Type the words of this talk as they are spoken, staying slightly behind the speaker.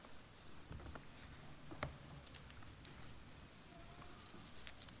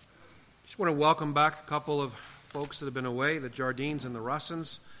Just want to welcome back a couple of folks that have been away, the Jardines and the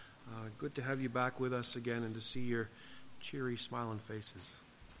Russins. Good to have you back with us again and to see your cheery, smiling faces.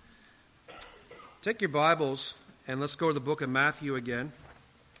 Take your Bibles and let's go to the book of Matthew again.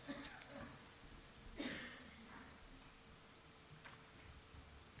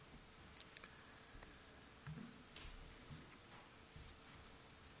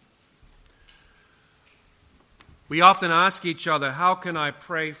 We often ask each other, how can I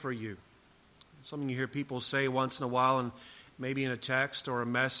pray for you? Something you hear people say once in a while, and maybe in a text or a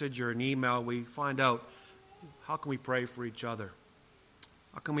message or an email, we find out, how can we pray for each other?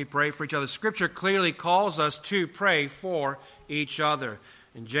 How can we pray for each other? Scripture clearly calls us to pray for each other.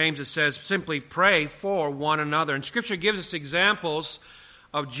 In James it says, simply pray for one another. And Scripture gives us examples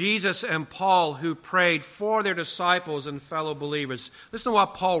of Jesus and Paul who prayed for their disciples and fellow believers. Listen to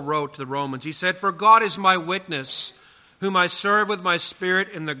what Paul wrote to the Romans. He said, "For God is my witness, whom I serve with my spirit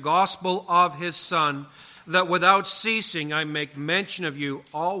in the gospel of his Son, that without ceasing I make mention of you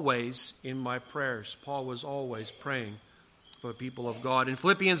always in my prayers." Paul was always praying for the people of God. In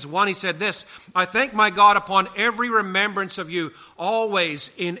Philippians 1 he said this, "I thank my God upon every remembrance of you, always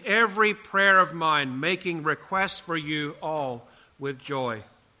in every prayer of mine, making request for you all with joy."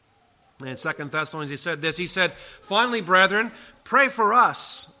 And in 2 Thessalonians he said this, he said, "Finally, brethren, pray for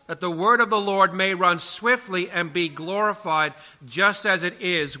us, that the word of the Lord may run swiftly and be glorified, just as it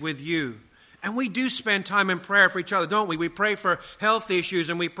is with you." And we do spend time in prayer for each other, don't we? We pray for health issues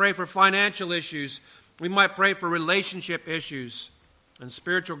and we pray for financial issues. We might pray for relationship issues and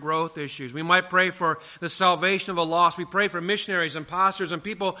spiritual growth issues. We might pray for the salvation of the lost. We pray for missionaries and pastors and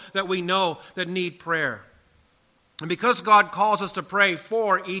people that we know that need prayer. And because God calls us to pray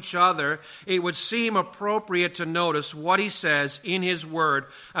for each other, it would seem appropriate to notice what he says in his word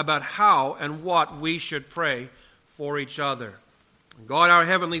about how and what we should pray for each other. God, our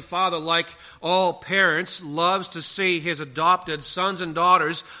Heavenly Father, like all parents, loves to see his adopted sons and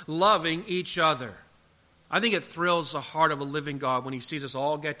daughters loving each other. I think it thrills the heart of a living God when he sees us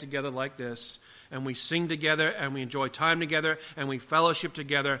all get together like this, and we sing together, and we enjoy time together, and we fellowship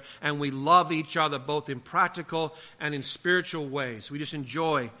together, and we love each other both in practical and in spiritual ways. We just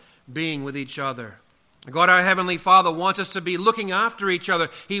enjoy being with each other. God, our Heavenly Father, wants us to be looking after each other.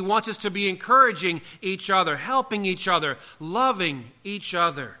 He wants us to be encouraging each other, helping each other, loving each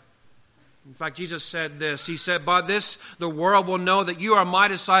other. In fact, Jesus said this. He said, "By this the world will know that you are my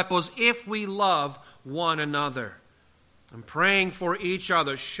disciples if we love one another." And praying for each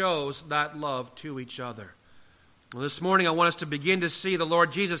other shows that love to each other. Well, this morning I want us to begin to see the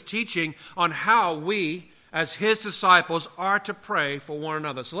Lord Jesus teaching on how we, as his disciples, are to pray for one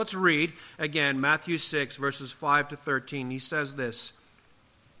another. So let's read again Matthew 6, verses 5 to 13. He says this.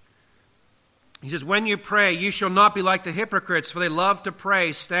 He says, "When you pray, you shall not be like the hypocrites, for they love to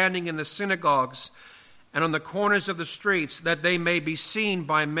pray standing in the synagogues and on the corners of the streets, that they may be seen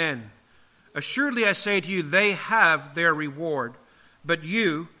by men. Assuredly, I say to you, they have their reward. But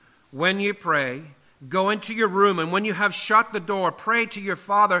you, when you pray, go into your room, and when you have shut the door, pray to your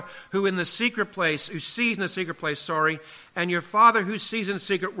Father who sees in the secret place, and your Father who sees in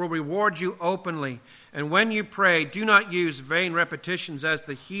secret will reward you openly. And when you pray, do not use vain repetitions as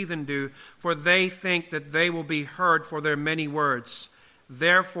the heathen do, for they think that they will be heard for their many words.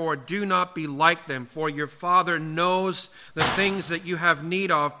 Therefore, do not be like them, for your Father knows the things that you have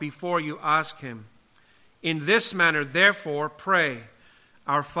need of before you ask him. In this manner, therefore, pray.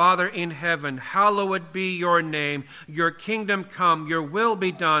 Our Father in heaven, hallowed be your name. Your kingdom come, your will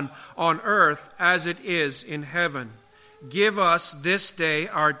be done on earth as it is in heaven. Give us this day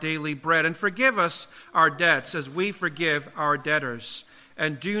our daily bread, and forgive us our debts as we forgive our debtors.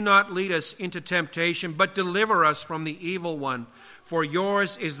 And do not lead us into temptation, but deliver us from the evil one. For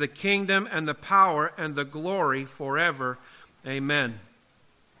yours is the kingdom and the power and the glory forever. Amen."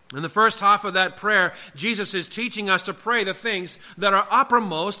 In the first half of that prayer, Jesus is teaching us to pray the things that are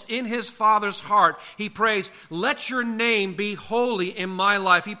uppermost in his Father's heart. He prays, "Let your name be holy in my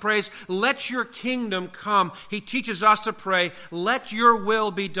life." He prays, "Let your kingdom come." He teaches us to pray, "Let your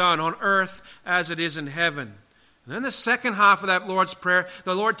will be done on earth as it is in heaven." And then the second half of that Lord's Prayer,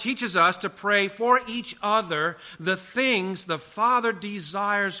 the Lord teaches us to pray for each other the things the Father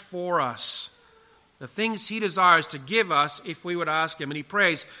desires for us. The things he desires to give us if we would ask him. And he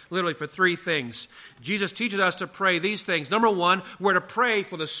prays literally for three things. Jesus teaches us to pray these things. Number one, we're to pray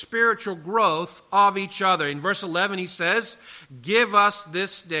for the spiritual growth of each other. In verse 11 he says, "Give us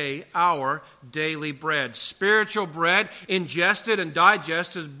this day our daily bread." Spiritual bread, ingested and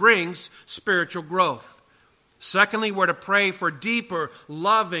digested, brings spiritual growth. Secondly, we're to pray for deeper,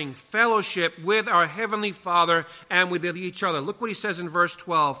 loving fellowship with our Heavenly Father and with each other. Look what he says in verse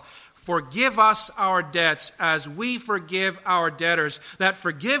 12. Forgive us our debts as we forgive our debtors. That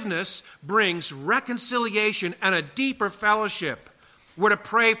forgiveness brings reconciliation and a deeper fellowship. We're to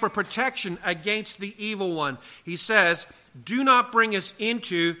pray for protection against the evil one. He says, do not bring us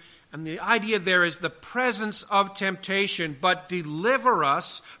into, and the idea there is the presence of temptation, but deliver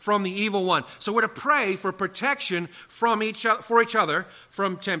us from the evil one. So we're to pray for protection for each other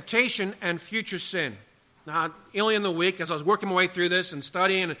from temptation and future sin. Now, early in the week, as I was working my way through this and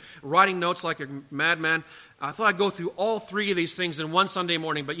studying and writing notes like a madman, I thought I'd go through all three of these things in one Sunday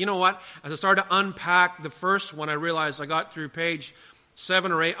morning. But you know what? As I started to unpack the first one, I realized I got through page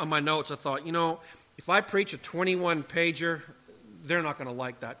 7 or 8 on my notes. I thought, if I preach a 21-pager, they're not going to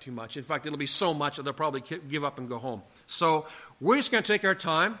like that too much. In fact, it'll be so much that they'll probably give up and go home. So we're just going to take our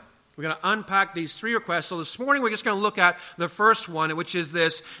time. We're going to unpack these three requests. So this morning we're just going to look at the first one, which is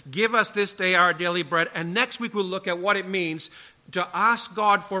this: give us this day our daily bread. And next week we'll look at what it means to ask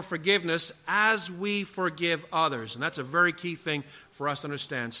God for forgiveness as we forgive others. And that's a very key thing for us to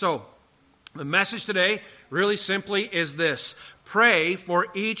understand. So the message today, really simply, is this: pray for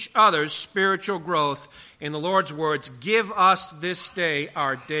each other's spiritual growth. In the Lord's words, give us this day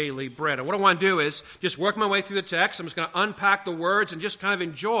our daily bread. And what I want to do is just work my way through the text. I'm just going to unpack the words and just kind of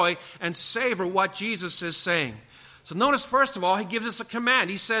enjoy and savor what Jesus is saying. So notice, first of all, he gives us a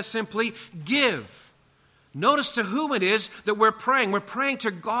command. He says simply, give. Notice to whom it is that we're praying. We're praying to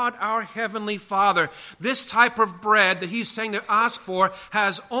God, our Heavenly Father. This type of bread that he's saying to ask for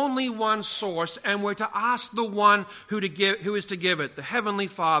has only one source, and we're to ask the one who is to give it, the Heavenly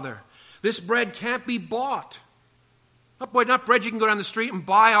Father. This bread can't be bought. Not bread you can go down the street and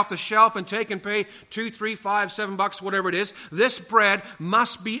buy off the shelf and take and pay $2, $3, $5, $7, whatever it is. This bread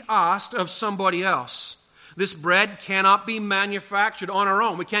must be asked of somebody else. This bread cannot be manufactured on our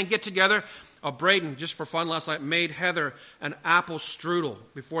own. We can't get together. Braden, just for fun last night, made Heather an apple strudel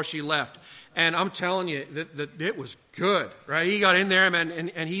before she left. And I'm telling you, that it was good, right? He got in there, man,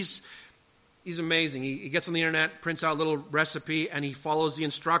 and he's amazing. He gets on the internet, prints out a little recipe, and he follows the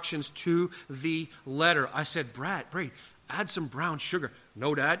instructions to the letter. I said, Brad, add some brown sugar.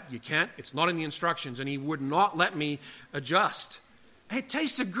 No, Dad, you can't. It's not in the instructions. And he would not let me adjust. It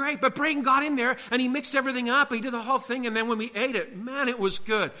tasted great, but Braden got in there, and he mixed everything up. He did the whole thing, and then when we ate it, man, it was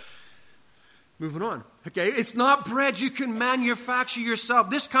good. Moving on. Okay, it's not bread you can manufacture yourself.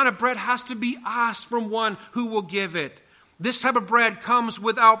 This kind of bread has to be asked from one who will give it. This type of bread comes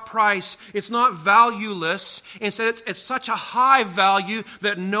without price. It's not valueless. Instead, it's such a high value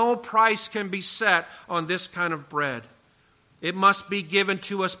that no price can be set on this kind of bread. It must be given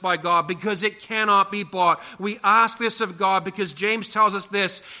to us by God because it cannot be bought. We ask this of God because James tells us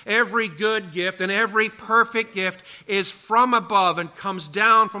this: every good gift and every perfect gift is from above and comes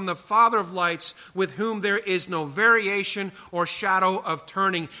down from the Father of lights, with whom there is no variation or shadow of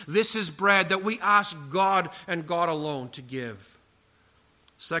turning. This is bread that we ask God and God alone to give.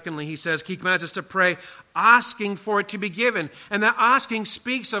 Secondly, he says, he commands us to pray asking for it to be given. And that asking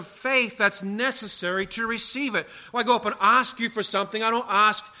speaks of faith that's necessary to receive it. When I go up and ask you for something, I don't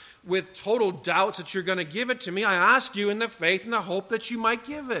ask with total doubts that you're going to give it to me. I ask you in the faith and the hope that you might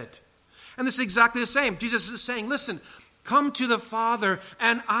give it. And this is exactly the same. Jesus is saying, listen, come to the Father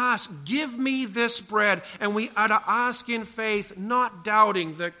and ask, give me this bread. And we are to ask in faith, not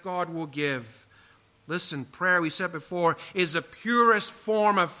doubting that God will give. Listen, prayer, we said before, is the purest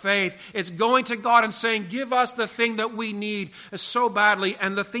form of faith. It's going to God and saying, give us the thing that we need so badly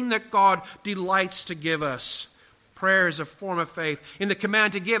and the thing that God delights to give us. Prayer is a form of faith. In the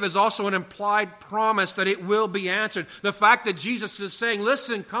command to give is also an implied promise that it will be answered. The fact that Jesus is saying,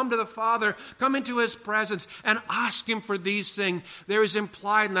 listen, come to the Father, come into his presence and ask him for these things. There is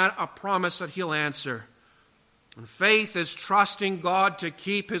implied in that a promise that he'll answer. And faith is trusting God to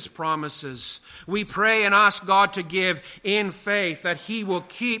keep his promises. We pray and ask God to give in faith that he will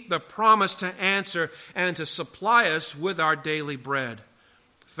keep the promise to answer and to supply us with our daily bread.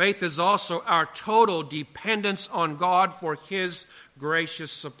 Faith is also our total dependence on God for his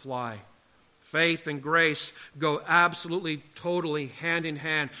gracious supply. Faith and grace go absolutely, totally hand in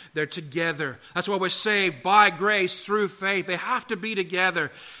hand. They're together. That's why we're saved by grace through faith. They have to be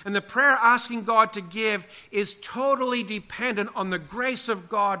together. And the prayer asking God to give is totally dependent on the grace of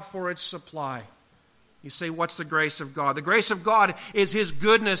God for its supply. You say, what's the grace of God? The grace of God is his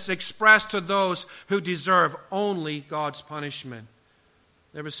goodness expressed to those who deserve only God's punishment.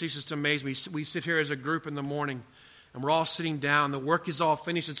 It never ceases to amaze me. We sit here as a group in the morning, And we're all sitting down. The work is all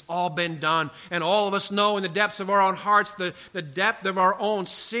finished. It's all been done. And all of us know in the depths of our own hearts the depth of our own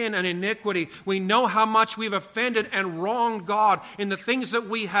sin and iniquity. We know how much we've offended and wronged God in the things that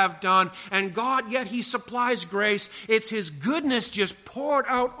we have done. And God, yet He supplies grace. It's His goodness just poured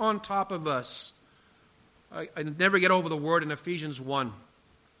out on top of us. I never get over the word in Ephesians 1.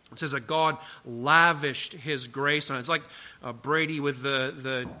 It says that God lavished His grace on it. It's like Brady with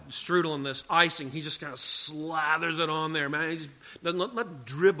the strudel and this icing. He just kind of slathers it on there, man. He just doesn't let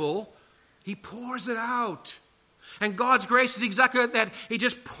dribble. He pours it out. And God's grace is exactly like that. He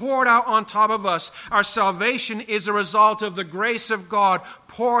just poured out on top of us. Our salvation is a result of the grace of God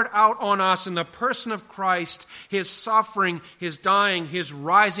poured out on us in the person of Christ, His suffering, His dying, His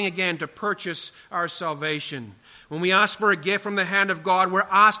rising again to purchase our salvation. When we ask for a gift from the hand of God, we're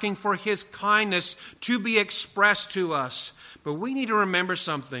asking for His kindness to be expressed to us. But we need to remember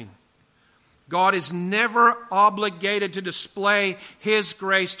something. God is never obligated to display His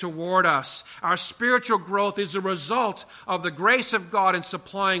grace toward us. Our spiritual growth is a result of the grace of God in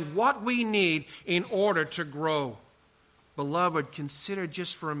supplying what we need in order to grow. Beloved, consider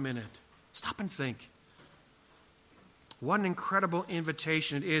just for a minute. Stop and think. What an incredible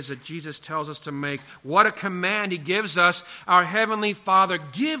invitation it is that Jesus tells us to make. What a command He gives us. Our Heavenly Father,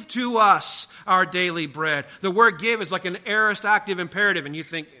 give to us our daily bread. The word give is like an aorist active imperative. And you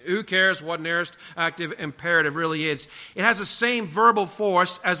think, who cares what an aorist active imperative really is? It has the same verbal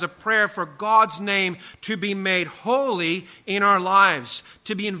force as a prayer for God's name to be made holy in our lives.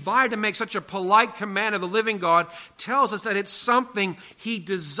 To be invited to make such a polite command of the living God tells us that it's something He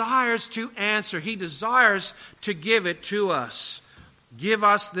desires to answer. He desires to give it to us. Give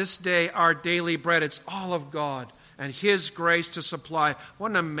us this day our daily bread. It's all of God and His grace to supply.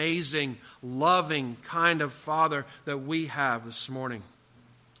 What an amazing, loving kind of Father that we have this morning.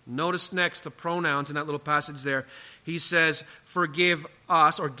 Notice next the pronouns in that little passage there. He says, forgive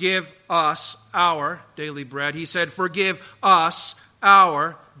us, or give us our daily bread. He said, forgive us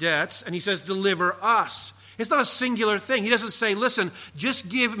our debts. And He says, deliver us. It's not a singular thing. He doesn't say, listen, just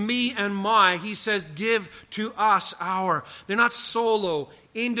give me and my. He says, give to us our. They're not solo,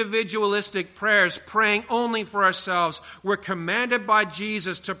 individualistic prayers, praying only for ourselves. We're commanded by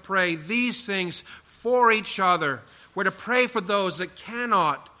Jesus to pray these things for each other. We're to pray for those that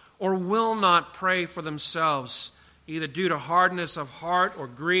cannot or will not pray for themselves, either due to hardness of heart or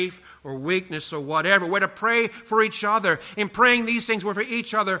grief or weakness or whatever. We're to pray for each other. In praying these things, we're for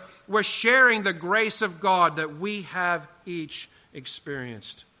each other. We're sharing the grace of God that we have each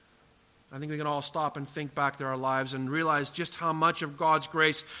experienced. I think we can all stop and think back to our lives and realize just how much of God's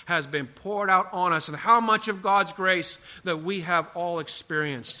grace has been poured out on us and how much of God's grace that we have all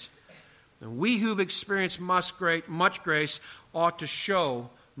experienced. And we who've experienced much grace ought to show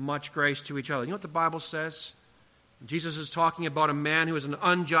much grace to each other. You know what the Bible says? Jesus is talking about a man who is an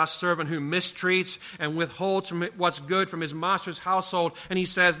unjust servant who mistreats and withholds from what's good from his master's household. And he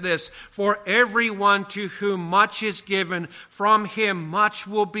says this, for everyone to whom much is given, from him much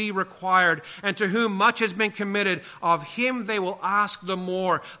will be required. And to whom much has been committed, of him they will ask the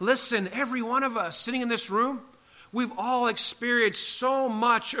more. Listen, every one of us sitting in this room, we've all experienced so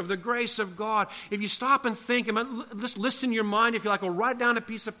much of the grace of God. If you stop and think, just list in your mind, if you like, or write down a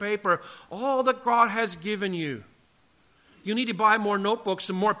piece of paper, all that God has given you. You need to buy more notebooks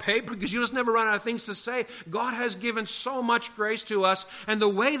and more paper because you just never run out of things to say. God has given so much grace to us, and the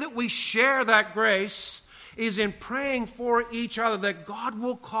way that we share that grace is in praying for each other that God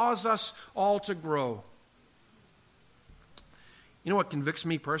will cause us all to grow. You know what convicts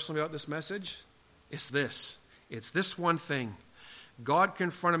me personally about this message? It's this. It's this one thing. God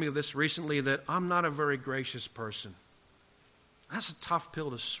confronted me with this recently, that I'm not a very gracious person. That's a tough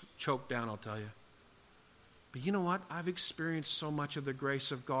pill to choke down, I'll tell you. But you know what? I've experienced so much of the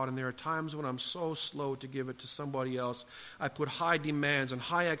grace of God, and there are times when I'm so slow to give it to somebody else. I put high demands and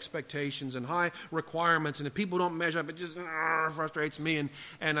high expectations and high requirements, and if people don't measure up, it just frustrates me.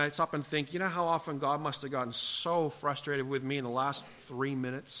 And I stop and think, you know how often God must have gotten so frustrated with me in the last 3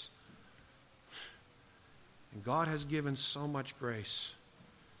 minutes? And God has given so much grace.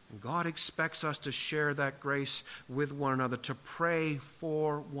 And God expects us to share that grace with one another, to pray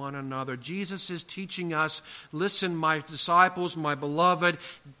for one another. Jesus is teaching us, listen, my disciples, my beloved,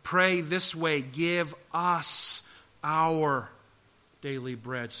 pray this way, give us our daily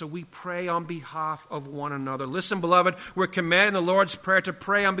bread. So we pray on behalf of one another. Listen, beloved, we're commanded in the Lord's Prayer to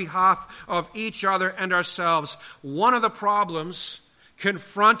pray on behalf of each other and ourselves. One of the problems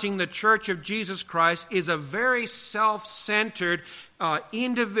confronting the Church of Jesus Christ is a very self-centered,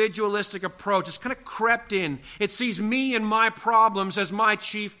 individualistic approach. It's kind of crept in. It sees me and my problems as my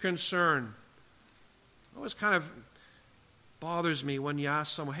chief concern. I always kind of bothers me when you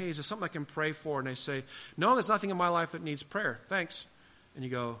ask someone, hey, is there something I can pray for? And they say, no, there's nothing in my life that needs prayer. Thanks. And you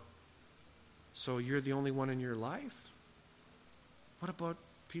go, so you're the only one in your life? What about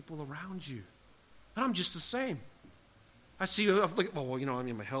people around you? And I'm just the same. I see,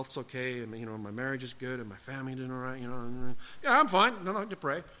 my health's okay, and, my marriage is good, and my family doing all right, yeah, I'm fine, don't have to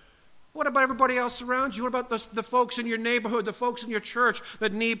pray. What about everybody else around you? What about the folks in your neighborhood, the folks in your church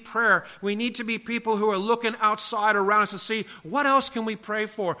that need prayer? We need to be people who are looking outside around us to see, what else can we pray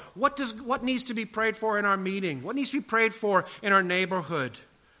for? What needs to be prayed for in our meeting? What needs to be prayed for in our neighborhood?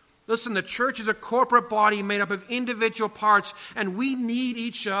 Listen, the church is a corporate body made up of individual parts, and we need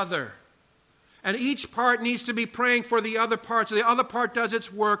each other. And each part needs to be praying for the other part, so the other part does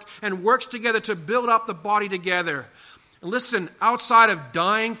its work and works together to build up the body together. And listen, outside of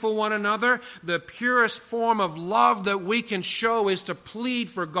dying for one another, the purest form of love that we can show is to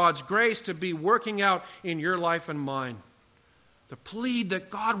plead for God's grace to be working out in your life and mine. To plead that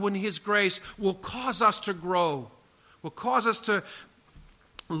God, in His grace, will cause us to grow, will cause us to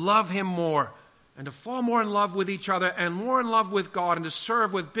love Him more, and to fall more in love with each other and more in love with God, and to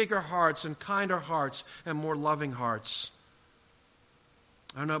serve with bigger hearts and kinder hearts and more loving hearts.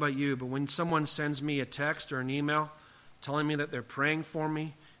 I don't know about you, but when someone sends me a text or an email telling me that they're praying for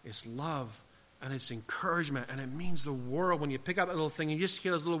me, it's love and it's encouragement, and it means the world. When you pick up that little thing and you just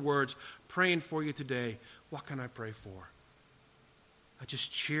hear those little words, praying for you today, what can I pray for? That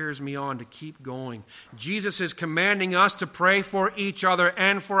just cheers me on to keep going. Jesus is commanding us to pray for each other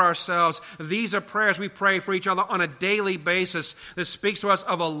and for ourselves. These are prayers we pray for each other on a daily basis. This speaks to us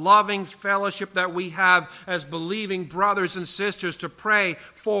of a loving fellowship that we have as believing brothers and sisters to pray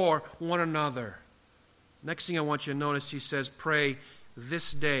for one another. Next thing I want you to notice, he says, pray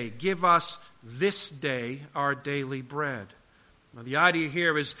this day. Give us this day our daily bread. Now, the idea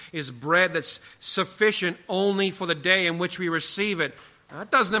here is bread that's sufficient only for the day in which we receive it. That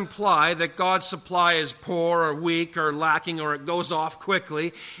doesn't imply that God's supply is poor or weak or lacking or it goes off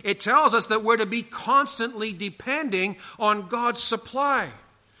quickly. It tells us that we're to be constantly depending on God's supply.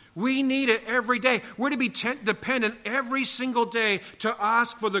 We need it every day. We're to be dependent every single day to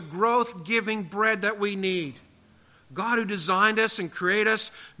ask for the growth-giving bread that we need. God, who designed us and created us,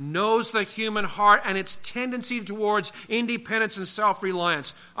 knows the human heart and its tendency towards independence and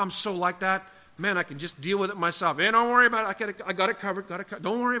self-reliance. I'm so like that. Man, I can just deal with it myself. Hey, don't worry about it. I got it covered.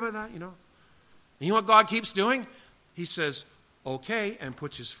 Don't worry about that, And you know what God keeps doing? He says, okay, and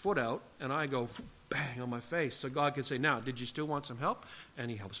puts his foot out, and I go, bang, on my face. So God can say, now, did you still want some help?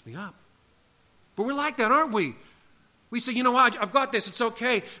 And he helps me up. But we're like that, aren't we? We say, you know what, I've got this, it's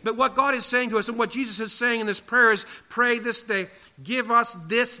okay. But what God is saying to us and what Jesus is saying in this prayer is, pray this day. Give us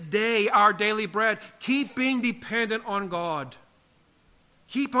this day our daily bread. Keep being dependent on God.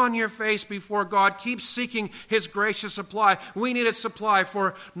 Keep on your face before God. Keep seeking His gracious supply. We need its supply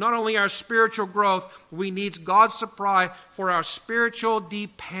for not only our spiritual growth, we need God's supply for our spiritual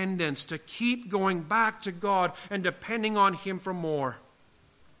dependence, to keep going back to God and depending on Him for more.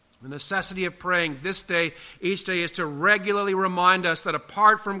 The necessity of praying this day, each day, is to regularly remind us that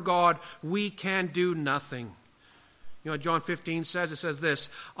apart from God, we can do nothing. You know what John 15 says? It says this,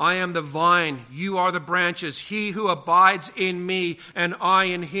 I am the vine, you are the branches. He who abides in me and I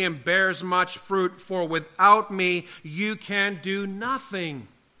in him bears much fruit, for without me you can do nothing.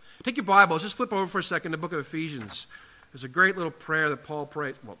 Take your Bibles, just flip over for a second to the book of Ephesians. There's a great little prayer that Paul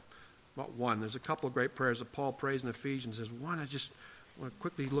prayed. Well, not one. There's a couple of great prayers that Paul prays in Ephesians. There's one I just want to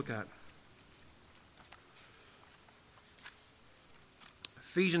quickly look at.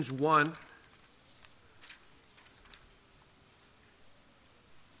 Ephesians 1.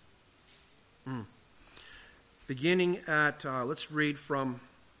 Beginning at, let's read from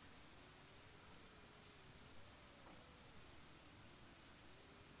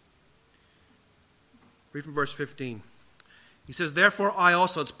verse 15. He says, therefore I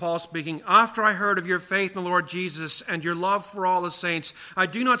also, it's Paul speaking, after I heard of your faith in the Lord Jesus and your love for all the saints, I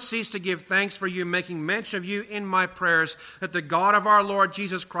do not cease to give thanks for you, making mention of you in my prayers, that the God of our Lord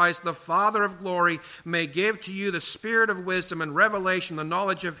Jesus Christ, the Father of glory, may give to you the spirit of wisdom and revelation, the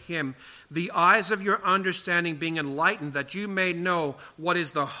knowledge of him, the eyes of your understanding being enlightened, that you may know what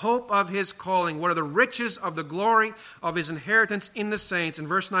is the hope of his calling, what are the riches of the glory of his inheritance in the saints. In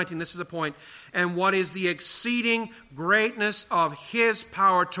verse 19, this is the point. And what is the exceeding greatness of his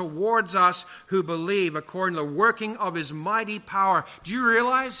power towards us who believe, according to the working of his mighty power. Do you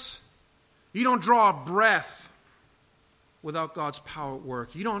realize? You don't draw a breath without God's power at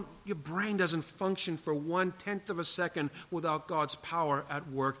work. Your brain doesn't function for 1/10 of a second without God's power at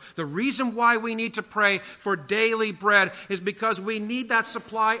work. The reason why we need to pray for daily bread is because we need that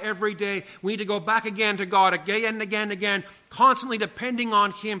supply every day. We need to go back again to God again and again and again, constantly depending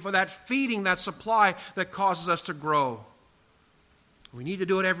on Him for that feeding, that supply that causes us to grow. We need to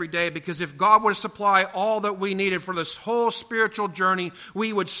do it every day, because if God were to supply all that we needed for this whole spiritual journey,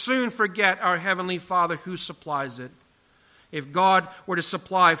 we would soon forget our Heavenly Father who supplies it. If God were to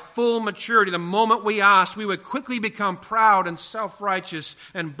supply full maturity the moment we ask, we would quickly become proud and self-righteous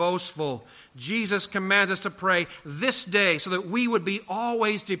and boastful. Jesus commands us to pray this day so that we would be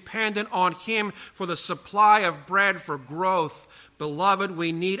always dependent on Him for the supply of bread for growth. Beloved,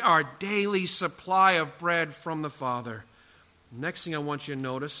 we need our daily supply of bread from the Father. Next thing I want you to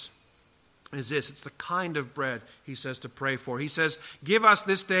notice is this. It's the kind of bread He says to pray for. He says, give us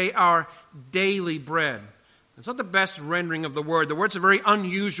this day our daily bread. It's not the best rendering of the word. The word's a very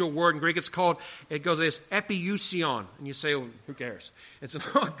unusual word in Greek. It goes like this, epiousion. And you say, oh, who cares? It's a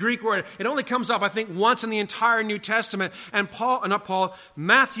Greek word. It only comes up, I think, once in the entire New Testament. And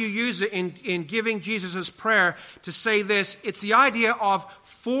Matthew used it in giving Jesus' prayer to say this. It's the idea of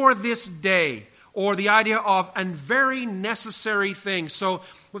for this day, or the idea of a very necessary thing. So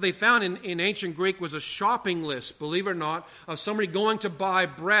what they found in ancient Greek was a shopping list, believe it or not, of somebody going to buy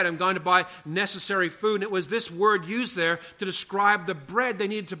bread and going to buy necessary food. And it was this word used there to describe the bread they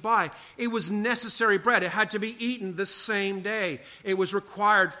needed to buy. It was necessary bread. It had to be eaten the same day. It was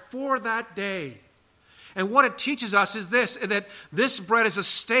required for that day. And what it teaches us is this, that this bread is a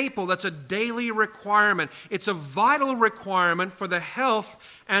staple, that's a daily requirement. It's a vital requirement for the health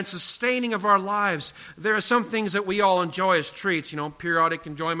and sustaining of our lives. There are some things that we all enjoy as treats, periodic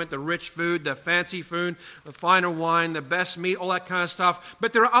enjoyment, the rich food, the fancy food, the finer wine, the best meat, all that kind of stuff.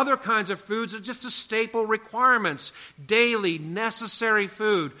 But there are other kinds of foods that are just a staple requirements, daily, necessary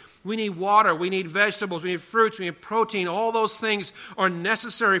food. We need water, we need vegetables, we need fruits, we need protein. All those things are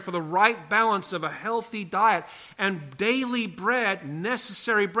necessary for the right balance of a healthy diet. And daily bread,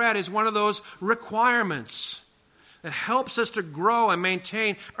 necessary bread, is one of those requirements that helps us to grow and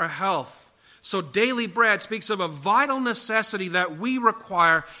maintain our health. So daily bread speaks of a vital necessity that we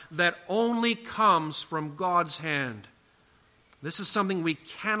require that only comes from God's hand. This is something we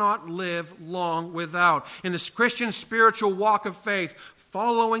cannot live long without. In this Christian spiritual walk of faith,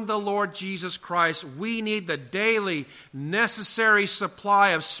 following the Lord Jesus Christ, we need the daily necessary supply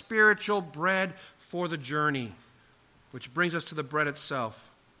of spiritual bread for the journey. Which brings us to the bread itself.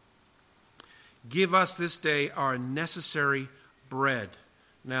 Give us this day our necessary bread.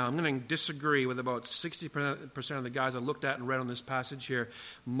 Now, I'm going to disagree with about 60% of the guys I looked at and read on this passage here.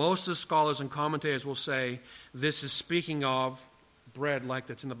 Most of the scholars and commentators will say this is speaking of bread like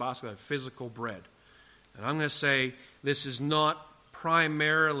that's in the basket, physical bread. And I'm going to say this is not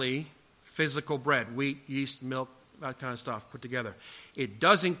primarily physical bread, wheat, yeast, milk, that kind of stuff put together. It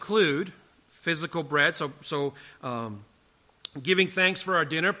does include physical bread, so giving thanks for our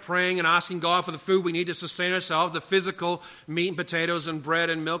dinner, praying and asking God for the food we need to sustain ourselves, the physical meat and potatoes and bread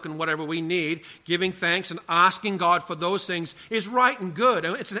and milk and whatever we need, giving thanks and asking God for those things is right and good.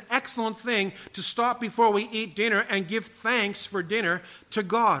 It's an excellent thing to stop before we eat dinner and give thanks for dinner to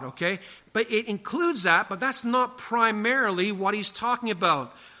God, okay? But it includes that, but that's not primarily what he's talking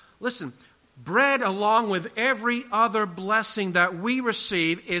about. Listen, bread, along with every other blessing that we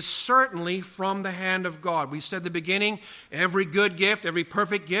receive, is certainly from the hand of God. We said at the beginning, every good gift, every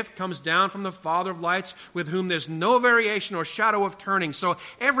perfect gift comes down from the Father of lights, with whom there's no variation or shadow of turning. So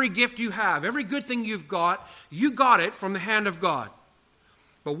every gift you have, every good thing you've got, you got it from the hand of God.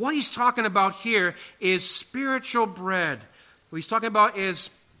 But what he's talking about here is spiritual bread. What he's talking about is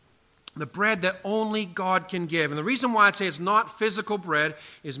the bread that only God can give. And the reason why I'd say it's not physical bread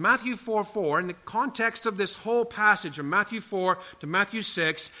is Matthew 4:4. In the context of this whole passage, from Matthew 4 to Matthew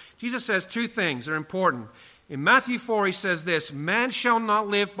 6, Jesus says two things that are important. In Matthew 4, he says this, man shall not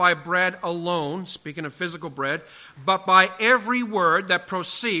live by bread alone, speaking of physical bread, but by every word that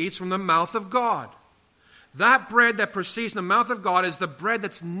proceeds from the mouth of God. That bread that proceeds from the mouth of God is the bread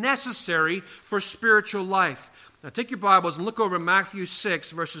that's necessary for spiritual life. Now take your Bibles and look over Matthew 6,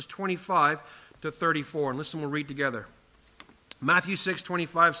 verses 25 to 34, and listen, we'll read together. Matthew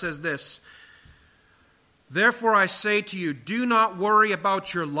 6:25 says this, therefore I say to you, do not worry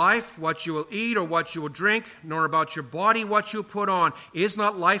about your life, what you will eat or what you will drink, nor about your body, what you will put on. Is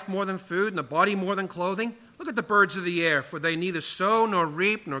not life more than food, and the body more than clothing? Look at the birds of the air, for they neither sow nor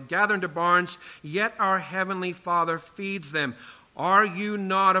reap nor gather into barns, yet our heavenly Father feeds them. Are you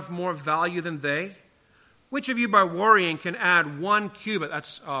not of more value than they? Which of you by worrying can add 1 cubit,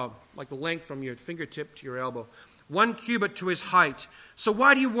 that's like the length from your fingertip to your elbow, 1 cubit to his height. So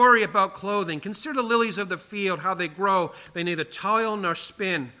why do you worry about clothing? Consider the lilies of the field, how they grow. They neither toil nor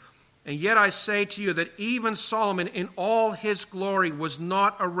spin. And yet I say to you that even Solomon in all his glory was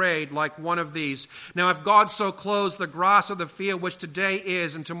not arrayed like one of these. Now if God so clothes the grass of the field, which today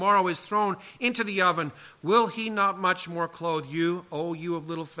is and tomorrow is thrown into the oven, will he not much more clothe you, O you of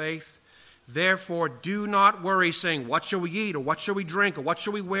little faith? Therefore do not worry, saying, what shall we eat, or what shall we drink, or what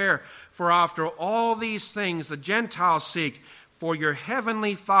shall we wear? For after all these things the Gentiles seek, for your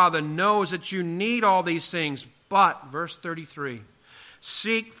heavenly Father knows that you need all these things. But, verse 33,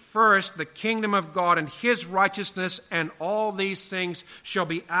 seek first the kingdom of God and his righteousness, and all these things shall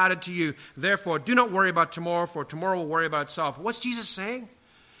be added to you. Therefore, do not worry about tomorrow, for tomorrow will worry about itself. What's Jesus saying?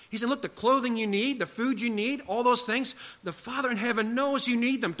 He said, look, the clothing you need, the food you need, all those things, the Father in heaven knows you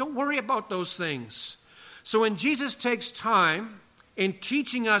need them. Don't worry about those things. So when Jesus takes time in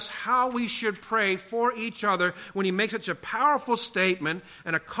teaching us how we should pray for each other, when he makes such a powerful statement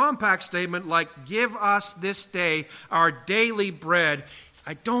and a compact statement like, give us this day our daily bread,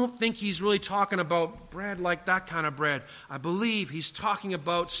 I don't think he's really talking about bread like that kind of bread. I believe he's talking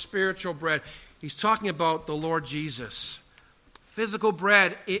about spiritual bread. He's talking about the Lord Jesus. Physical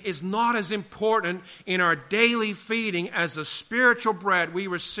bread is not as important in our daily feeding as the spiritual bread we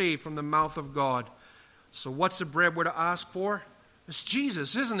receive from the mouth of God. So what's the bread we're to ask for? It's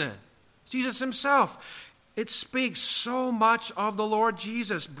Jesus, isn't it? It's Jesus himself. It speaks so much of the Lord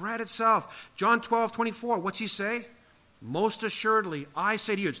Jesus, bread itself. John 12:24, what's he say? Most assuredly, I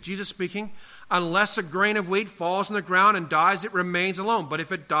say to you, it's Jesus speaking, unless a grain of wheat falls in the ground and dies, it remains alone. But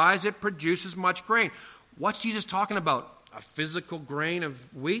if it dies, it produces much grain. What's Jesus talking about? A physical grain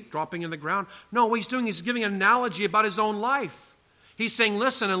of wheat dropping in the ground? No, what he's doing is giving an analogy about his own life. He's saying,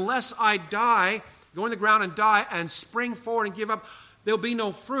 listen, unless I die, go in the ground and die and spring forward and give up, there'll be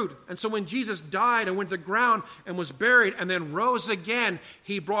no fruit. And so when Jesus died and went to the ground and was buried and then rose again,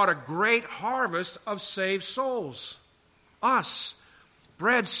 he brought a great harvest of saved souls. Us.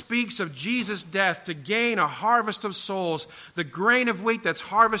 Bread speaks of Jesus' death to gain a harvest of souls. The grain of wheat that's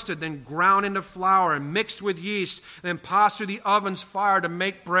harvested, then ground into flour and mixed with yeast, and then passed through the oven's fire to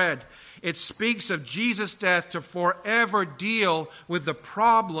make bread. It speaks of Jesus' death to forever deal with the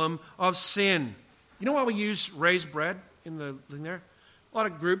problem of sin. You know why we use raised bread in there? A lot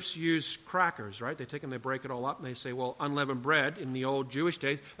of groups use crackers, right? They take and they break it all up and they say, well, unleavened bread in the old Jewish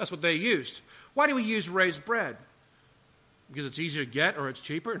days, that's what they used. Why do we use raised bread? Because it's easier to get or it's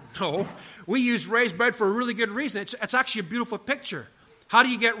cheaper? No. We use raised bread for a really good reason. It's actually a beautiful picture. How do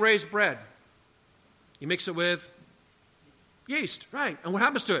you get raised bread? You mix it with yeast, right? And what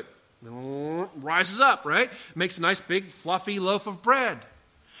happens to it? It rises up, right? Makes a nice big fluffy loaf of bread.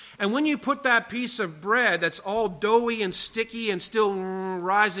 And when you put that piece of bread that's all doughy and sticky and still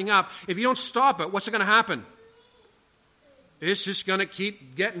rising up, if you don't stop it, what's going to happen? It's just going to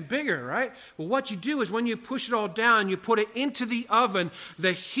keep getting bigger, right? Well, what you do is when you push it all down, you put it into the oven,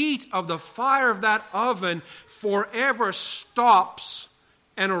 the heat of the fire of that oven forever stops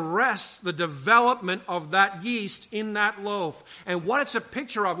and arrests the development of that yeast in that loaf. And what it's a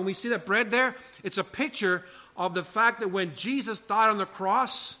picture of, when we see that bread there, it's a picture of the fact that when Jesus died on the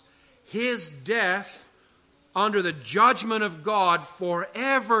cross, his death under the judgment of God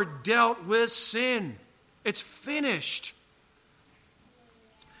forever dealt with sin. It's finished.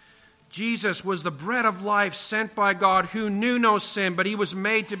 Jesus was the bread of life sent by God, who knew no sin, but he was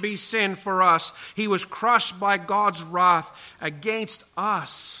made to be sin for us. He was crushed by God's wrath against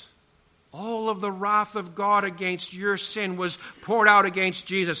us. All of the wrath of God against your sin was poured out against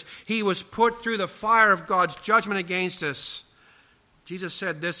Jesus. He was put through the fire of God's judgment against us. Jesus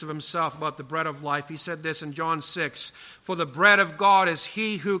said this of himself about the bread of life. He said this in John 6, for the bread of God is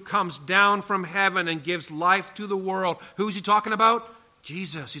he who comes down from heaven and gives life to the world. Who's he talking about?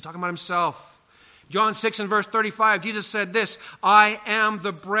 Jesus. He's talking about himself. John 6 and verse 35, Jesus said this, I am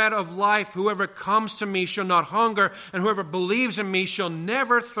the bread of life. Whoever comes to me shall not hunger, and whoever believes in me shall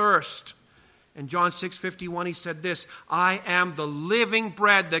never thirst. In John 6:51, he said this, I am the living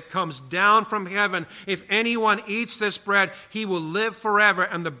bread that comes down from heaven. If anyone eats this bread, he will live forever,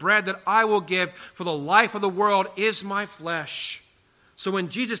 and the bread that I will give for the life of the world is my flesh. So when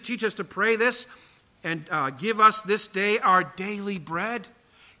Jesus teaches us to pray this, and give us this day our daily bread,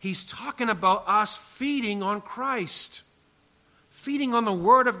 he's talking about us feeding on Christ, feeding on the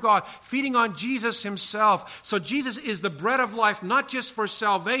Word of God, feeding on Jesus himself. So Jesus is the bread of life, not just for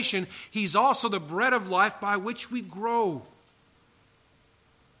salvation, he's also the bread of life by which we grow.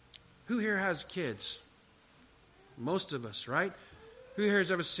 Who here has kids? Most of us, right? Who here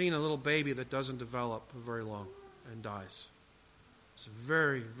has ever seen a little baby that doesn't develop for very long and dies? It's a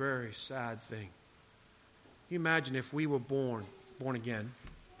very, very sad thing. you imagine if we were born again,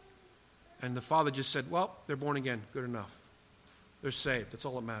 and the Father just said, well, they're born again, good enough. They're saved, that's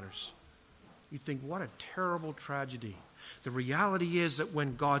all that matters. You'd think, what a terrible tragedy. The reality is that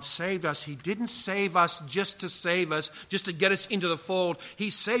when God saved us, He didn't save us just to save us, just to get us into the fold. He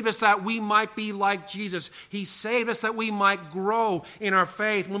saved us that we might be like Jesus. He saved us that we might grow in our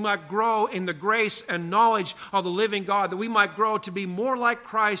faith, we might grow in the grace and knowledge of the living God, that we might grow to be more like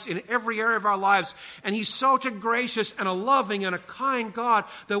Christ in every area of our lives. And He's such a gracious and a loving and a kind God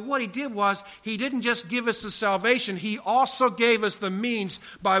that what He did was, He didn't just give us the salvation, He also gave us the means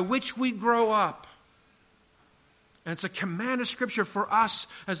by which we grow up. And it's a command of Scripture for us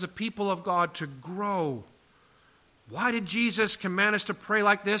as a people of God to grow. Why did Jesus command us to pray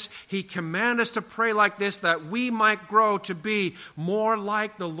like this? He commanded us to pray like this that we might grow to be more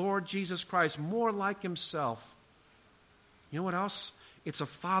like the Lord Jesus Christ, more like Himself. You know what else? It's a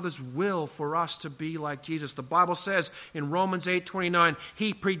Father's will for us to be like Jesus. The Bible says in Romans 8:29,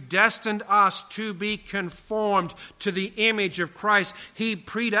 He predestined us to be conformed to the image of Christ. He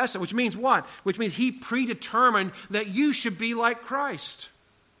predestined, which means what? Which means He predetermined that you should be like Christ.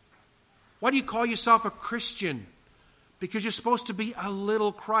 Why do you call yourself a Christian? Because you're supposed to be a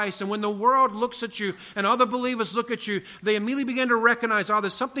little Christ. And when the world looks at you and other believers look at you, they immediately begin to recognize, oh,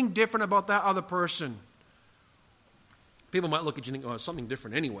 there's something different about that other person. People might look at you and think, oh, it's something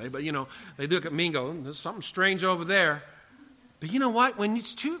different anyway. But, they look at me and go, there's something strange over there. But you know what? When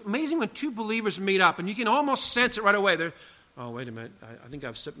it's amazing when two believers meet up, and you can almost sense it right away. They're, oh, wait a minute. I think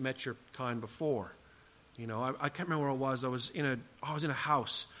I've met your kind before. I can't remember where it was. I was in a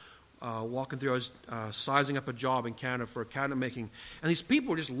house walking through. I was sizing up a job in Canada for cabinet making. And these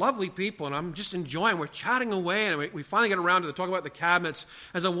people were just lovely people, and I'm just enjoying. We're chatting away, and we finally get around to talk about the cabinets.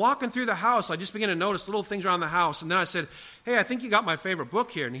 As I'm walking through the house, I just began to notice little things around the house. And then I said, hey, I think you got my favorite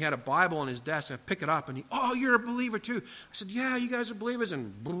book here. And he had a Bible on his desk, and I pick it up, and oh, you're a believer too. I said, yeah, you guys are believers.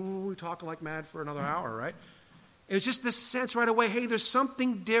 And we talk like mad for another hour, right? It was just this sense right away, hey, there's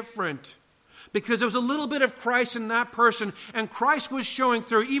something different. Because there was a little bit of Christ in that person, and Christ was showing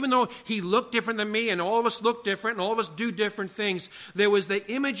through. Even though He looked different than me, and all of us look different, and all of us do different things, there was the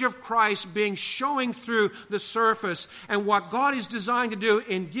image of Christ being showing through the surface. And what God is designed to do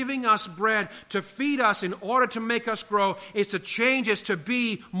in giving us bread to feed us in order to make us grow is to change us to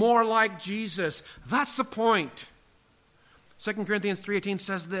be more like Jesus. That's the point. 2 Corinthians 3:18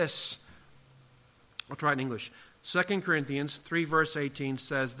 says this. I'll try it in English. 2 Corinthians 3 verse 18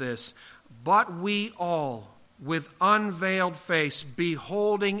 says this. But we all, with unveiled face,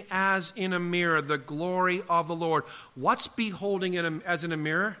 beholding as in a mirror the glory of the Lord. What's beholding as in a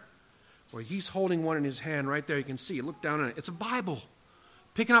mirror? Well, he's holding one in his hand right there. You can see it. Look down on it. It's a Bible.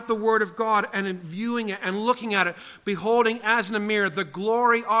 Picking up the Word of God and viewing it and looking at it, beholding as in a mirror the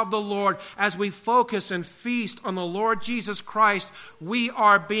glory of the Lord. As we focus and feast on the Lord Jesus Christ, we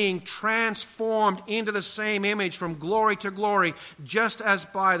are being transformed into the same image from glory to glory, just as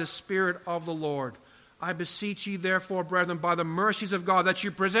by the Spirit of the Lord. I beseech ye therefore, brethren, by the mercies of God, that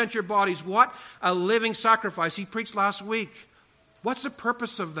you present your bodies, what? A living sacrifice. He preached last week. What's the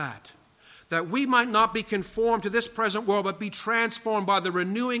purpose of that? That we might not be conformed to this present world, but be transformed by the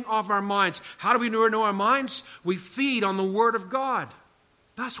renewing of our minds. How do we renew our minds? We feed on the Word of God.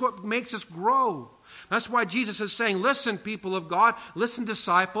 That's what makes us grow. That's why Jesus is saying, listen, people of God, listen,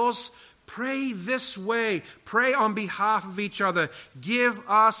 disciples, pray this way. Pray on behalf of each other. Give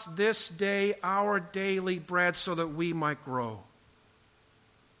us this day our daily bread so that we might grow.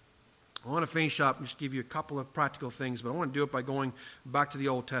 I want to finish up and just give you a couple of practical things, but I want to do it by going back to the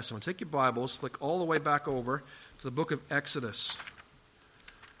Old Testament. Take your Bibles, flick all the way back over to the book of Exodus.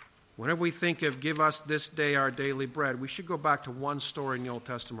 Whenever we think of give us this day our daily bread, we should go back to one story in the Old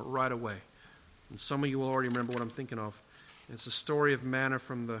Testament right away. And some of you will already remember what I'm thinking of. It's the story of manna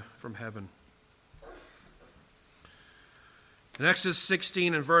from heaven. In Exodus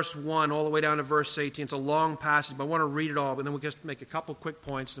 16 and verse 1 all the way down to verse 18, it's a long passage, but I want to read it all, but then we'll just make a couple quick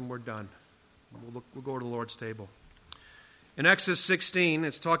points and we're done. We'll go to the Lord's table. In Exodus 16,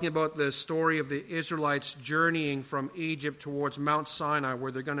 it's talking about the story of the Israelites journeying from Egypt towards Mount Sinai,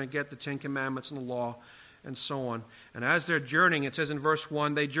 where they're going to get the Ten Commandments and the law and so on. And as they're journeying, it says in verse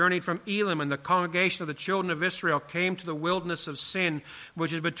 1, they journeyed from Elim, and the congregation of the children of Israel came to the wilderness of Sin,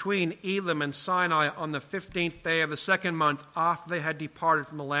 which is between Elim and Sinai, on the 15th day of the second month after they had departed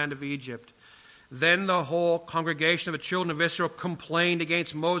from the land of Egypt. Then the whole congregation of the children of Israel complained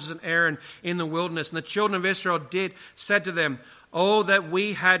against Moses and Aaron in the wilderness. And the children of Israel said to them, "Oh, that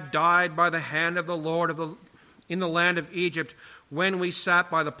we had died by the hand of the Lord in the land of Egypt, when we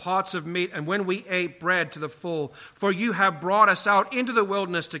sat by the pots of meat and when we ate bread to the full. For you have brought us out into the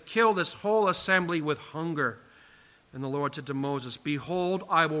wilderness to kill this whole assembly with hunger." And the Lord said to Moses, "Behold,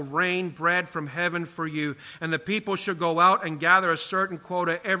 I will rain bread from heaven for you, and the people shall go out and gather a certain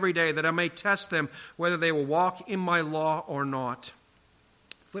quota every day, that I may test them whether they will walk in my law or not."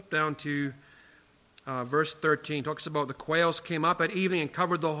 Flip down to verse 13. Talks about the quails came up at evening and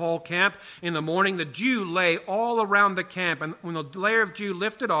covered the whole camp. In the morning the dew lay all around the camp, and when the layer of dew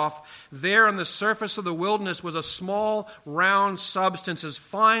lifted off, there on the surface of the wilderness was a small round substance as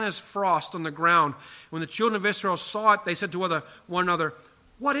fine as frost on the ground. When the children of Israel saw it, they said to one another,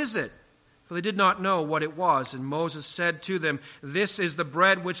 "What is it?" For they did not know what it was. And Moses said to them, "This is the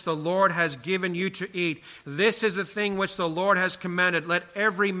bread which the Lord has given you to eat. This is the thing which the Lord has commanded. Let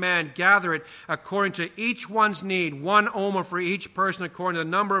every man gather it according to each one's need, 1 omer for each person according to the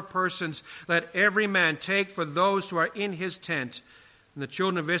number of persons. Let every man take for those who are in his tent." And the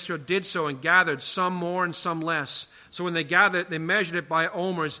children of Israel did so and gathered, some more and some less. So when they gathered, they measured it by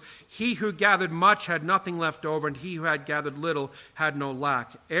omers. He who gathered much had nothing left over, and he who had gathered little had no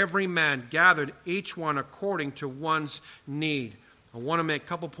lack. Every man gathered, each one according to one's need. I want to make a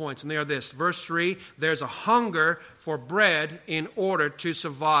couple points, and they are this. Verse 3, there's a hunger for bread in order to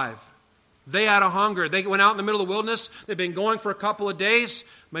survive. They had a hunger. They went out in the middle of the wilderness. They've been going for a couple of days,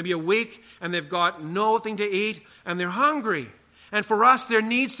 maybe a week, and they've got nothing to eat, and they're hungry. And for us, there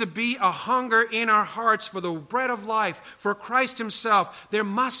needs to be a hunger in our hearts for the bread of life, for Christ himself. There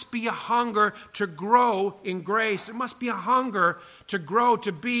must be a hunger to grow in grace. There must be a hunger to grow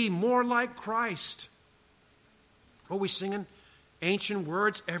to be more like Christ. What are we singing? Ancient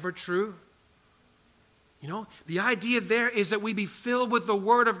words, ever true. You know, the idea there is that we be filled with the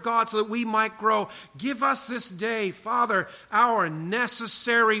Word of God so that we might grow. Give us this day, Father, our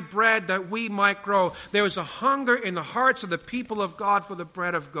necessary bread that we might grow. There is a hunger in the hearts of the people of God for the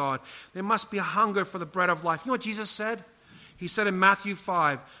bread of God. There must be a hunger for the bread of life. You know what Jesus said? He said in Matthew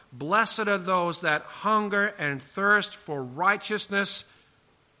 5, "Blessed are those that hunger and thirst for righteousness."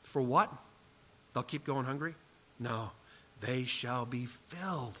 For what? They'll keep going hungry? No, they shall be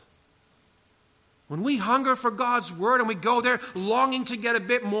filled. When we hunger for God's Word and we go there longing to get a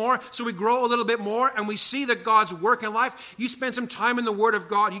bit more, so we grow a little bit more and we see that God's work in life, you spend some time in the Word of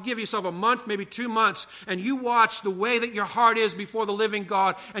God, you give yourself a month, maybe 2 months, and you watch the way that your heart is before the living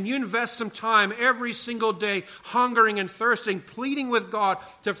God, and you invest some time every single day hungering and thirsting, pleading with God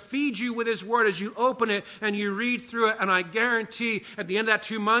to feed you with His Word as you open it and you read through it, and I guarantee at the end of that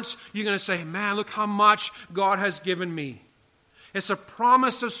 2 months, you're going to say, "Man, look how much God has given me." It's a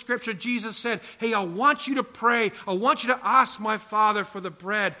promise of Scripture. Jesus said, "Hey, I want you to pray. I want you to ask my Father for the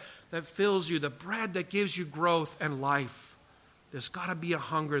bread that fills you, the bread that gives you growth and life." There's got to be a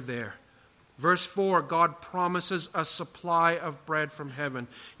hunger there. Verse 4, God promises a supply of bread from heaven.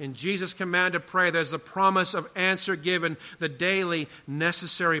 In Jesus' command to pray, there's the promise of answer given, the daily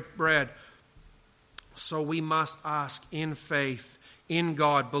necessary bread. So we must ask in faith, in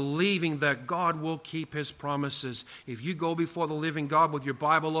God, believing that God will keep His promises. If you go before the living God with your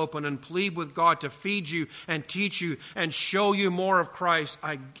Bible open and plead with God to feed you and teach you and show you more of Christ,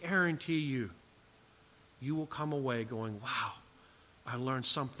 I guarantee you, you will come away going, "Wow, I learned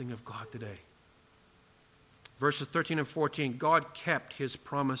something of God today." Verses 13 and 14, God kept His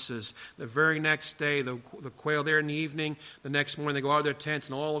promises. The very next day, the quail there in the evening, the next morning they go out of their tents,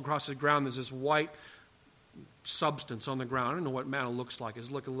 and all across the ground there's this white substance on the ground. I don't know what manna looks like.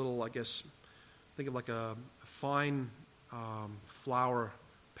 It's like a little, I guess, think of like a fine flower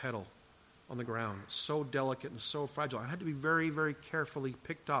petal on the ground. It's so delicate and so fragile. It had to be very, very carefully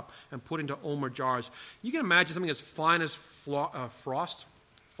picked up and put into omer jars. You can imagine something as fine as frost,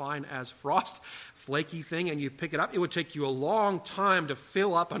 flaky thing, and you pick it up. It would take you a long time to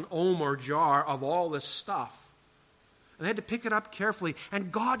fill up an omer jar of all this stuff. And they had to pick it up carefully.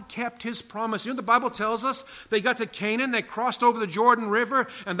 And God kept His promise. You know, the Bible tells us they got to Canaan, they crossed over the Jordan River,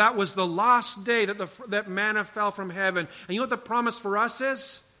 and that was the last day that manna fell from heaven. And you know what the promise for us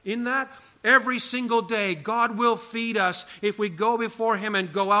is in that? Every single day, God will feed us if we go before Him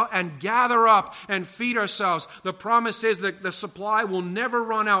and go out and gather up and feed ourselves. The promise is that the supply will never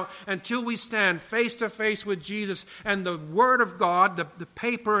run out until we stand face to face with Jesus. And the Word of God, the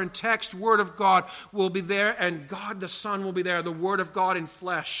paper and text Word of God will be there, and God the Son will be there, the Word of God in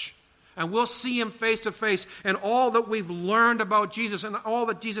flesh. And we'll see Him face to face, and all that we've learned about Jesus and all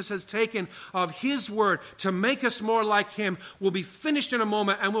that Jesus has taken of His Word to make us more like Him will be finished in a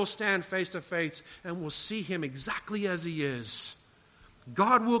moment, and we'll stand face to face and we'll see Him exactly as He is.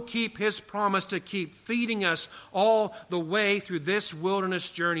 God will keep His promise to keep feeding us all the way through this wilderness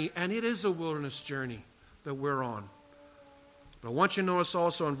journey, and it is a wilderness journey that we're on. But I want you to notice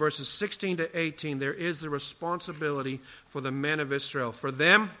also in verses 16 to 18, there is the responsibility for the men of Israel. For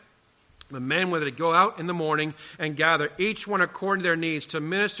them, the men were to go out in the morning and gather, each one according to their needs, to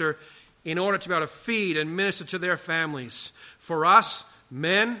minister in order to be able to feed and minister to their families. For us,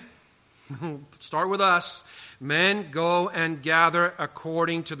 men, start with us, men, go and gather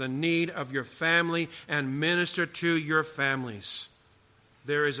according to the need of your family and minister to your families.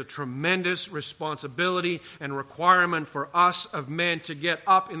 There is a tremendous responsibility and requirement for us of men to get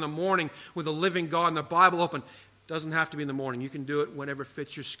up in the morning with the living God and the Bible open. It doesn't have to be in the morning. You can do it whenever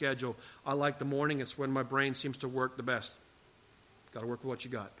fits your schedule. I like the morning. It's when my brain seems to work the best. Got to work with what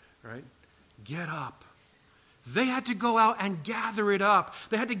you got, right? Get up. They had to go out and gather it up.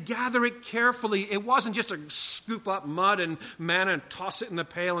 They had to gather it carefully. It wasn't just to scoop up mud and manna and toss it in the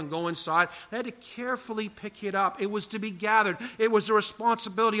pail and go inside. They had to carefully pick it up. It was to be gathered. It was the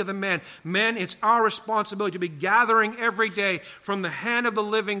responsibility of the men. Men, it's our responsibility to be gathering every day from the hand of the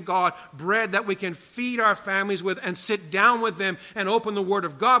living God bread that we can feed our families with and sit down with them and open the Word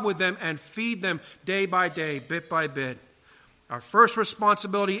of God with them and feed them day by day, bit by bit. Our first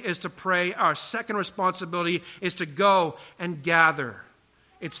responsibility is to pray. Our second responsibility is to go and gather.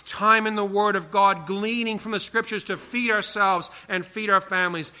 It's time in the Word of God, gleaning from the Scriptures to feed ourselves and feed our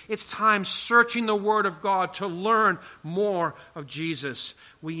families. It's time searching the Word of God to learn more of Jesus.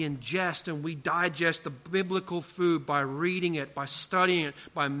 We ingest and we digest the biblical food by reading it, by studying it,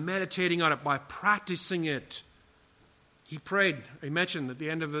 by meditating on it, by practicing it. He prayed, he mentioned at the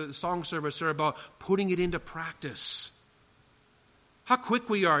end of the song service about putting it into practice. How quick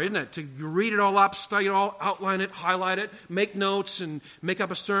we are, isn't it, to read it all up, study it all, outline it, highlight it, make notes, and make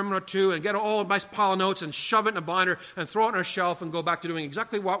up a sermon or two, and get all a nice pile of notes and shove it in a binder and throw it on our shelf and go back to doing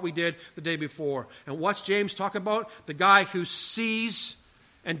exactly what we did the day before. And what's James talk about? The guy who sees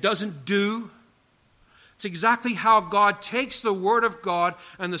and doesn't do. It's exactly how God takes the Word of God,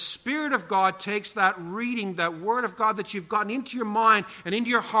 and the Spirit of God takes that reading, that Word of God that you've gotten into your mind and into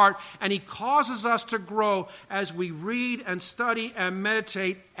your heart, and He causes us to grow as we read and study and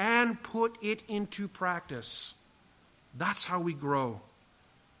meditate and put it into practice. That's how we grow.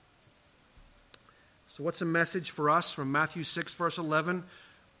 So what's the message for us from Matthew 6, verse 11?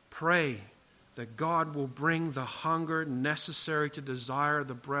 Pray that God will bring the hunger necessary to desire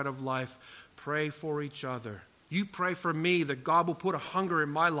the bread of life. Pray for each other. You pray for me that God will put a hunger in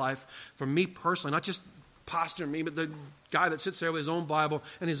my life for me personally, not just pastor me, but the guy that sits there with his own Bible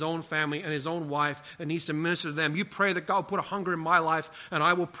and his own family and his own wife and needs to minister to them. You pray that God will put a hunger in my life, and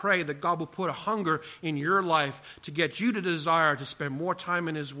I will pray that God will put a hunger in your life to get you to desire to spend more time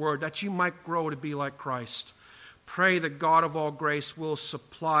in His Word, that you might grow to be like Christ. Pray that God of all grace will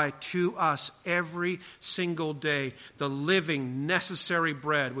supply to us every single day the living, necessary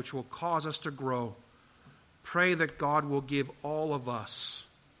bread which will cause us to grow. Pray that God will give all of us.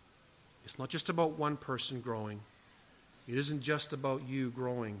 It's not just about one person growing. It isn't just about you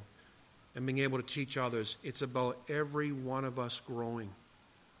growing and being able to teach others. It's about every one of us growing.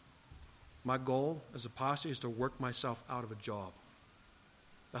 My goal as a pastor is to work myself out of a job.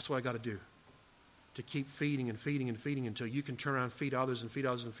 That's what I got to do. To keep feeding and feeding and feeding until you can turn around and feed others and feed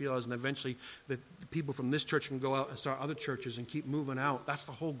others and feed others. And eventually the people from this church can go out and start other churches and keep moving out. That's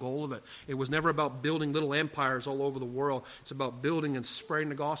the whole goal of it. It was never about building little empires all over the world. It's about building and spreading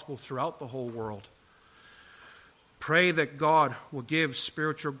the gospel throughout the whole world. Pray that God will give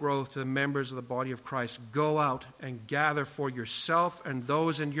spiritual growth to the members of the body of Christ. Go out and gather for yourself and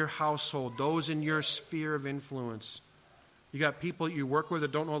those in your household, those in your sphere of influence. You got people that you work with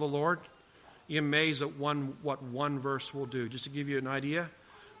that don't know the Lord? You're amazed at what one verse will do. Just to give you an idea,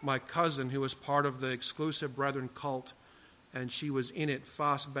 my cousin, who was part of the exclusive brethren cult, and she was in it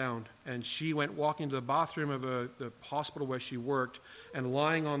fast-bound, and she went walking to the bathroom of the hospital where she worked, and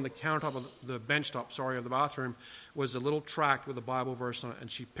lying on the countertop of the bench top, of the bathroom, was a little tract with a Bible verse on it, and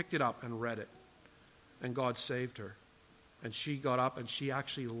she picked it up and read it, and God saved her. And she got up, and she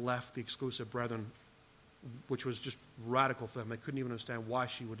actually left the exclusive brethren, which was just radical for them. They couldn't even understand why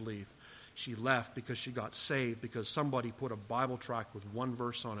she would leave. She left because she got saved, because somebody put a Bible tract with one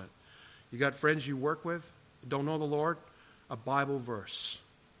verse on it. You got friends you work with that don't know the Lord? A Bible verse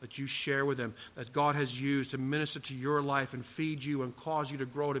that you share with them, that God has used to minister to your life and feed you and cause you to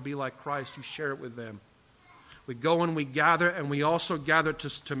grow to be like Christ. You share it with them. We go and we gather, and we also gather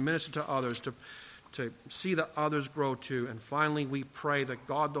to minister to others, to see that others grow too. And finally, we pray that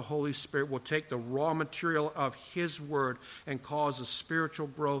God the Holy Spirit will take the raw material of His Word and cause the spiritual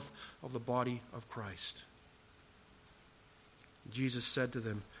growth of the body of Christ. Jesus said to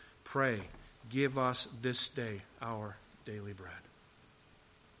them, pray, give us this day our daily bread.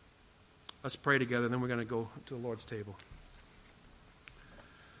 Let's pray together, and then we're going to go to the Lord's table.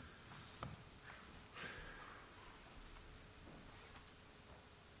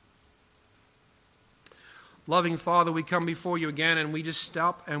 Loving Father, we come before you again and we just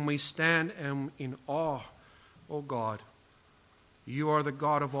stop and we stand and in awe. Oh God, you are the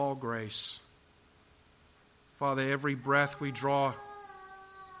God of all grace. Father, every breath we draw,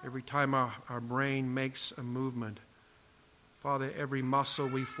 every time our brain makes a movement, Father, every muscle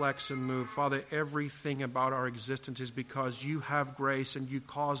we flex and move, Father, everything about our existence is because you have grace and you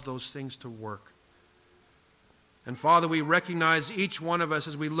cause those things to work. And Father, we recognize each one of us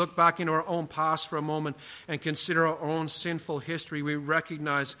as we look back into our own past for a moment and consider our own sinful history. We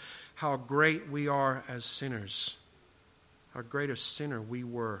recognize how great we are as sinners, how great a sinner we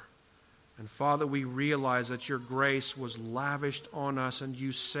were. And Father, we realize that your grace was lavished on us and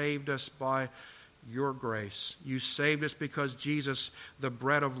you saved us by your grace. You saved us because Jesus, the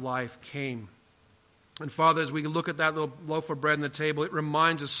bread of life, came. And Father, as we look at that little loaf of bread on the table, it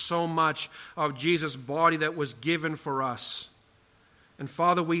reminds us so much of Jesus' body that was given for us. And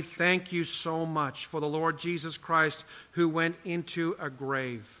Father, we thank you so much for the Lord Jesus Christ who went into a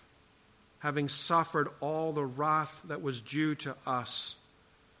grave, having suffered all the wrath that was due to us.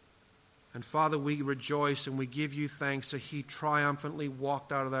 And Father, we rejoice and we give you thanks that he triumphantly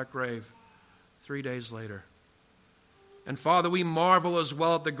walked out of that grave 3 days later. And Father, we marvel as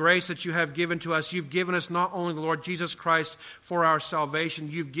well at the grace that you have given to us. You've given us not only the Lord Jesus Christ for our salvation,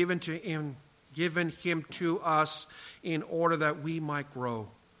 you've given him to us in order that we might grow.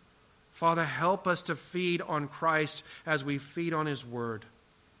 Father, help us to feed on Christ as we feed on his word.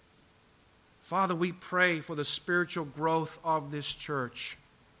 Father, we pray for the spiritual growth of this church.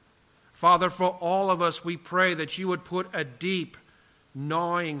 Father, for all of us, we pray that you would put a deep,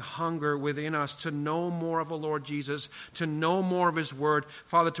 gnawing hunger within us to know more of the Lord Jesus, to know more of his word,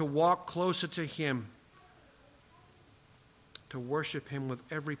 Father, to walk closer to him, to worship him with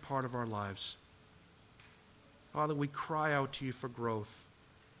every part of our lives. Father, we cry out to you for growth.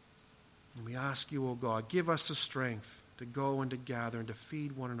 And we ask you, O God, give us the strength to go and to gather and to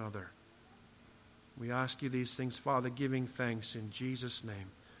feed one another. We ask you these things, Father, giving thanks in Jesus'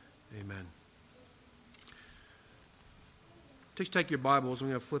 name. Amen. Just take your Bibles. We're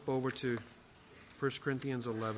going to flip over to 1 Corinthians 11.